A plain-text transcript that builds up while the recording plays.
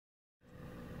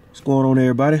What's going on,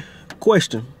 everybody?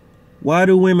 Question: why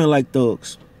do women like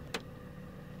thugs?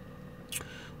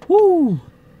 Woo!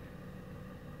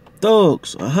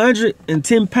 Thugs,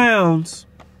 110 pounds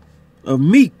of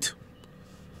meat,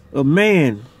 of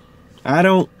man. I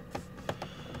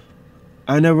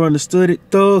never understood it.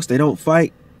 Thugs, they don't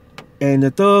fight. And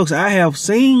the thugs I have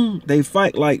seen, they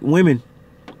fight like women.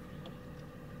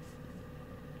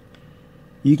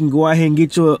 You can go out here and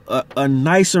get you a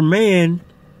nicer man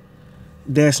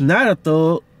that's not a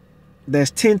thug, that's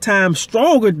 10 times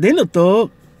stronger than a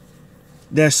thug,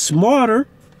 that's smarter,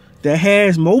 that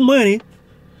has more money,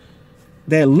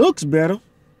 that looks better,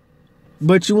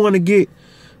 but you want to get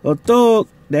a thug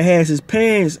that has his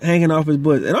pants hanging off his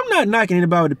butt. And I'm not knocking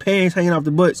anybody with the pants hanging off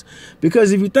the butts,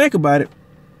 because if you think about it,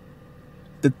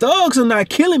 the thugs are not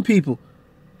killing people.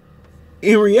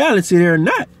 In reality, they're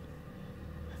not.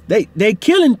 They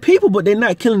killing people, but they're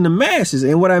not killing the masses.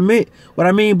 And what I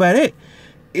mean by that,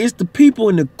 it's the people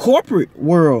in the corporate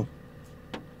world.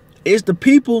 It's the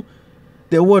people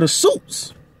that wear the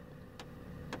suits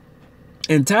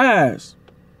and ties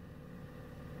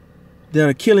that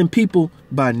are killing people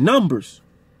by numbers.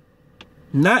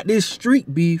 Not this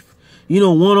street beef,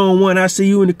 one-on-one. I see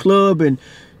you in the club and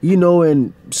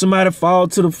somebody fall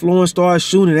to the floor and start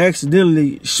shooting and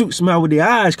accidentally shoot somebody with their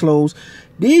eyes closed.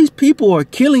 These people are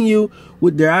killing you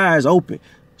with their eyes open.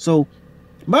 So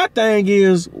my thing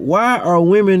is, why are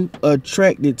women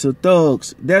attracted to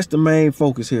thugs? That's the main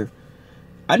focus here.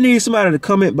 I need somebody to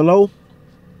comment below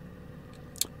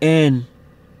and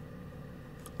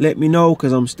let me know,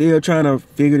 because I'm still trying to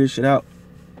figure this shit out.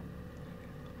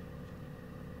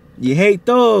 You hate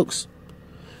thugs,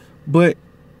 but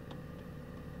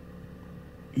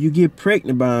you get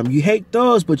pregnant by them. You hate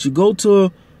thugs, but you go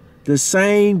to the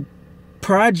same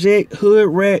project, hood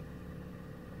rat,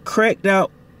 cracked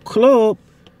out club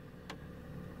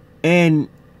and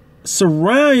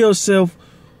surround yourself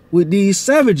with these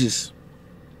savages.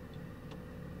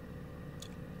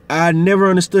 I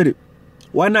never understood it.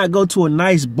 Why not go to a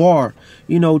nice bar?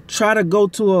 Try to go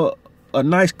to a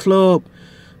nice club,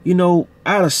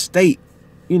 out of state.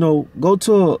 Go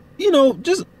to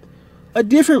just a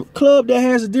different club that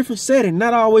has a different setting,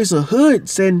 not always a hood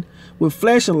setting with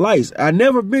flashing lights. I've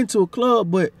never been to a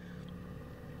club, but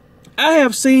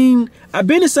I've been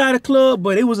inside a club,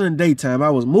 but it was in the daytime. I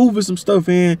was moving some stuff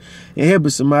in and helping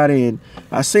somebody, and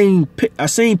I seen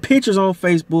pictures on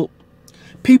Facebook,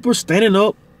 people standing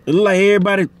up. It looked like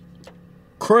everybody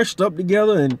crushed up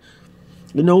together, and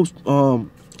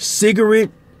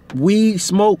cigarette, weed,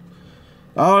 smoke,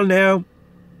 all now.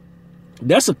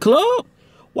 That's a club?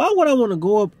 Why would I want to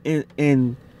go up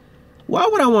and why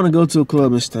would I want to go to a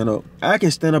club and stand up? I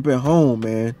can stand up at home,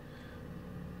 man.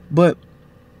 But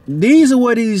these are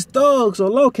where these thugs are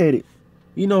located.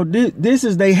 This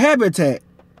is their habitat.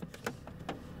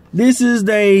 This is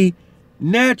their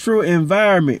natural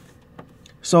environment.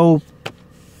 So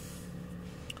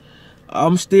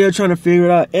I'm still trying to figure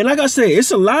it out. And like I said,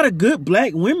 it's a lot of good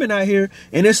black women out here,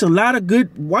 and it's a lot of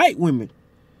good white women.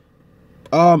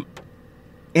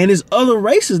 And there's other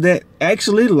races that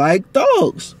actually like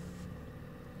thugs.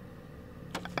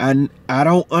 I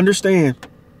don't understand.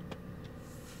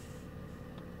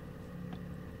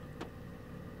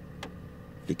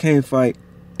 They can't fight.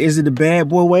 Is it the bad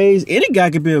boy ways? Any guy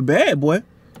can be a bad boy.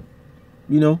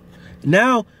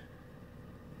 Now,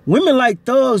 women like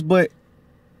thugs, but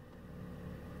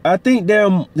I think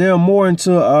they're more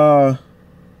into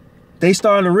they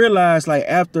starting to realize, like,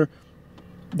 after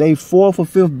they 4th or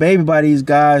 5th baby by these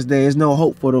guys, there is no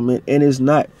hope for them, and it's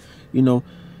not,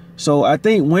 So I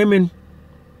think women,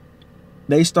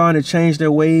 they starting to change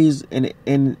their ways and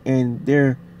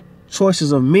their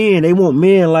choices of men. They want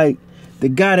men like the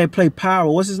guy that played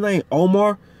Power. What's his name?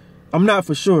 Omar? I'm not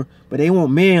for sure, but they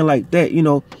want men like that,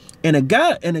 And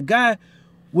a guy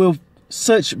with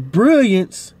such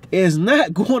brilliance is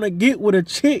not going to get with a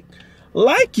chick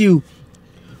like you.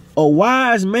 A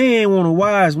wise man want a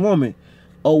wise woman.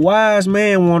 A wise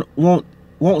man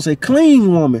wants a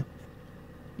clean woman.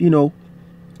 You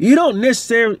don't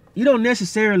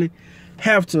necessarily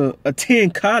have to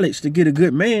attend college to get a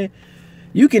good man.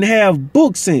 You can have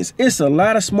book sense. It's a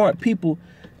lot of smart people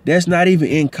that's not even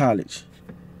in college,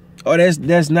 or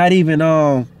that's not even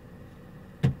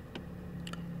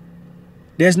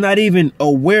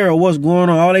aware of what's going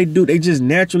on. All they do, they just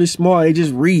naturally smart. They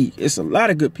just read. It's a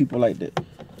lot of good people like that.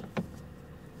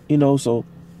 So,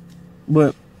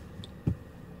 but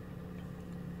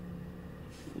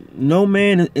no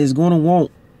man is going to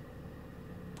want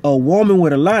a woman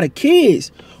with a lot of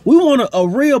kids. We want a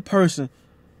real person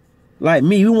like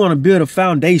me. We want to build a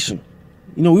foundation.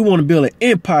 We want to build an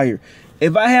empire.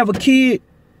 If I have a kid,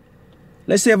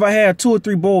 let's say if I have 2 or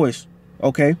 3 boys,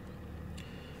 okay,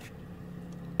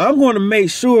 I'm going to make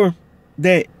sure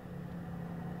that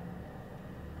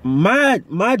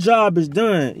my job is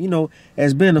done. You know,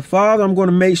 as being a father, I'm going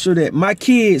to make sure that my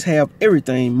kids have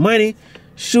everything: money,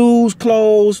 shoes,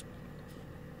 clothes,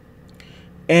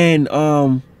 and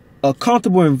a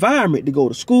comfortable environment to go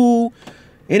to school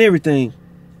and everything.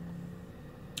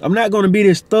 I'm not going to be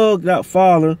this thugged out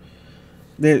father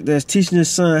that's teaching his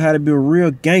son how to be a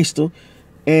real gangster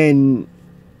and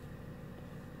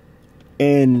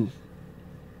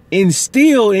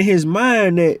instill in his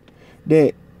mind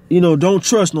that you know, don't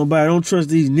trust nobody, don't trust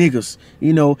these niggas,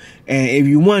 you know. And if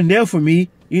you wasn't there for me,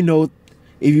 you know,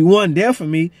 if you wasn't there for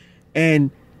me,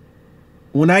 and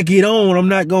when I get on, I'm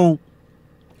not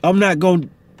gonna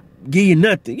give you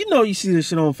nothing. You know, you see this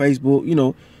shit on Facebook, you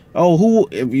know. Oh,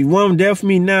 if you weren't there for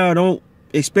me now, don't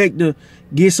expect to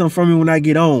get something from me when I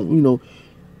get on, you know.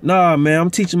 Nah, man, I'm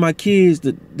teaching my kids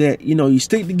that you know, you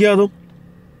stick together,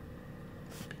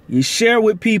 you share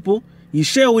with people, you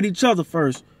share with each other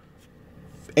first,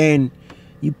 and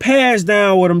you pass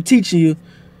down what I'm teaching you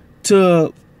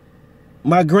to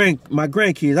my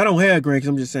grandkids. I don't have grandkids,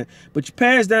 I'm just saying. But you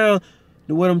pass down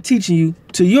what I'm teaching you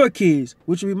to your kids,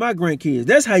 which will be my grandkids.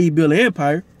 That's how you build an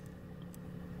empire.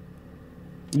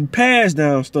 You pass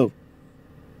down stuff.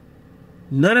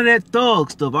 None of that thug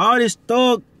stuff. All this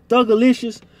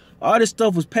thugalicious, all this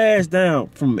stuff was passed down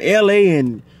from LA,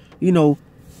 and, you know,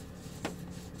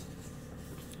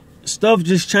 stuff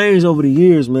just changed over the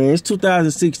years, man. It's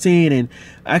 2016, and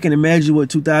I can imagine what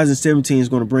 2017 is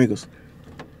going to bring us.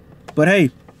 But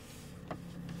hey,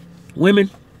 women,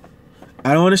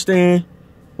 I don't understand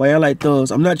why y'all like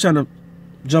thugs. I'm not trying to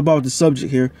jump off the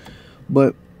subject here,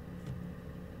 but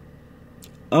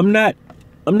I'm not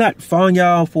following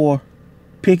y'all for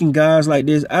picking guys like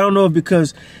this. I don't know if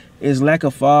because it's lack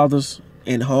of fathers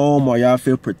in home, or y'all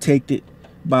feel protected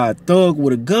by a thug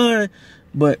with a gun,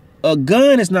 but a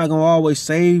gun is not gonna always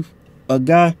save a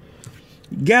guy.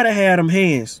 You gotta have them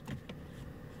hands.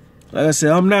 Like I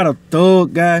said, I'm not a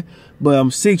thug guy, but I'm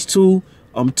 6'2",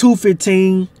 I'm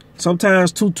 215,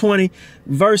 sometimes 220,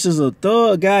 versus a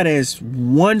thug guy that's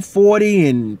 140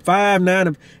 and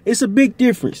 5'9". It's a big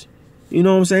difference. You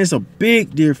know what I'm saying? It's a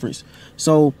big difference.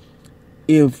 So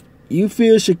if you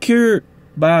feel secured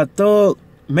by a thug,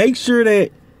 make sure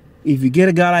that if you get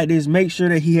a guy like this, make sure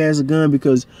that he has a gun,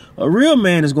 because a real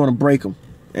man is going to break him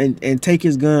and take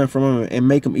his gun from him and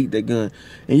make him eat that gun.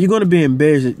 And you're going to be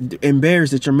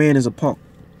embarrassed that your man is a punk.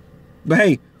 But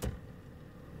hey,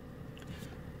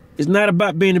 it's not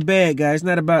about being a bad guy. It's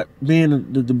not about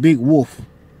being the big wolf.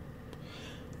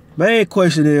 Main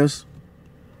question is,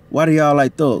 why do y'all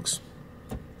like thugs?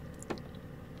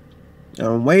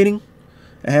 I'm waiting.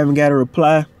 I haven't got a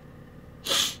reply.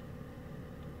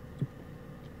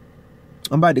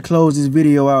 I'm about to close this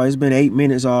video out. It's been 8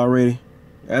 minutes already.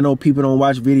 I know people don't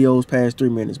watch videos past 3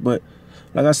 minutes, but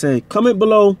like I said, comment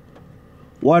below.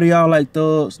 Why do y'all like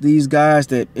thugs? These guys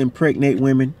that impregnate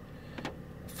women,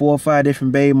 4 or 5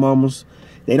 different baby mamas.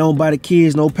 They don't buy the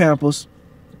kids no Pampers.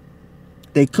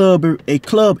 They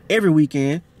club every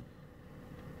weekend.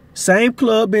 Same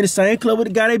club, been the same club with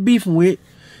the guy they beefing with.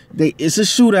 It's a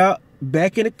shootout.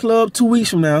 Back in the club 2 weeks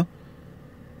from now.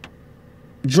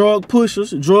 Drug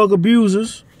pushers, drug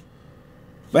abusers.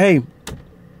 But hey,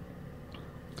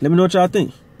 let me know what y'all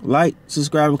think. Like,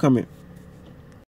 subscribe, and comment.